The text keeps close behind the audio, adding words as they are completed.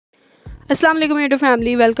अस्सलाम वालेकुम YouTube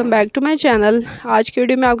family, welcome back to my channel. आज की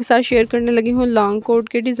वीडियो में आपके साथ शेयर करने लगी हूँ लॉन्ग कोट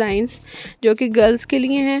के डिज़ाइंस जो कि गर्ल्स के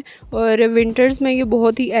लिए हैं और विंटर्स में ये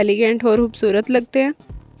बहुत ही एलिगेंट और खूबसूरत लगते हैं।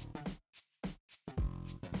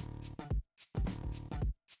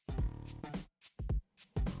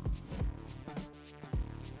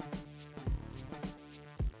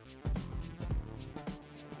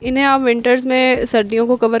 इन्हें आप विंटर्स में सर्दियों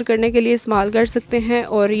को कवर करने के लिए इस्तेमाल कर सकते हैं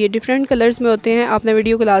और ये डिफरेंट कलर्स में होते हैं। आपने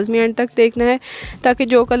वीडियो को लाजमी एंड तक देखना है ताकि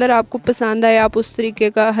जो कलर आपको पसंद आए आप उस तरीके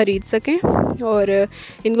का ख़रीद सकें। और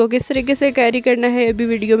इनको किस तरीके से कैरी करना है ये भी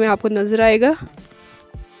वीडियो में आपको नज़र आएगा।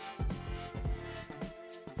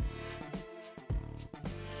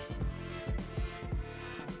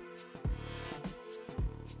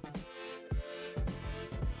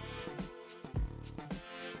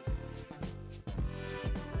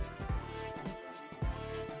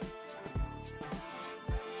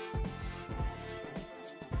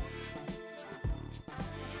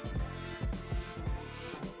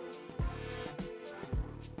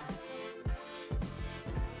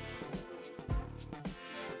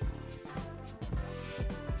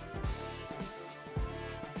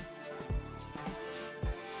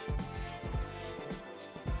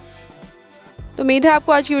 तो उम्मीद है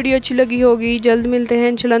आपको आज की वीडियो अच्छी लगी होगी। जल्द मिलते हैं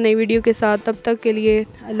इंशाल्लाह नई वीडियो के साथ, तब तक के लिए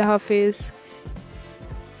अल्लाह हाफिज़।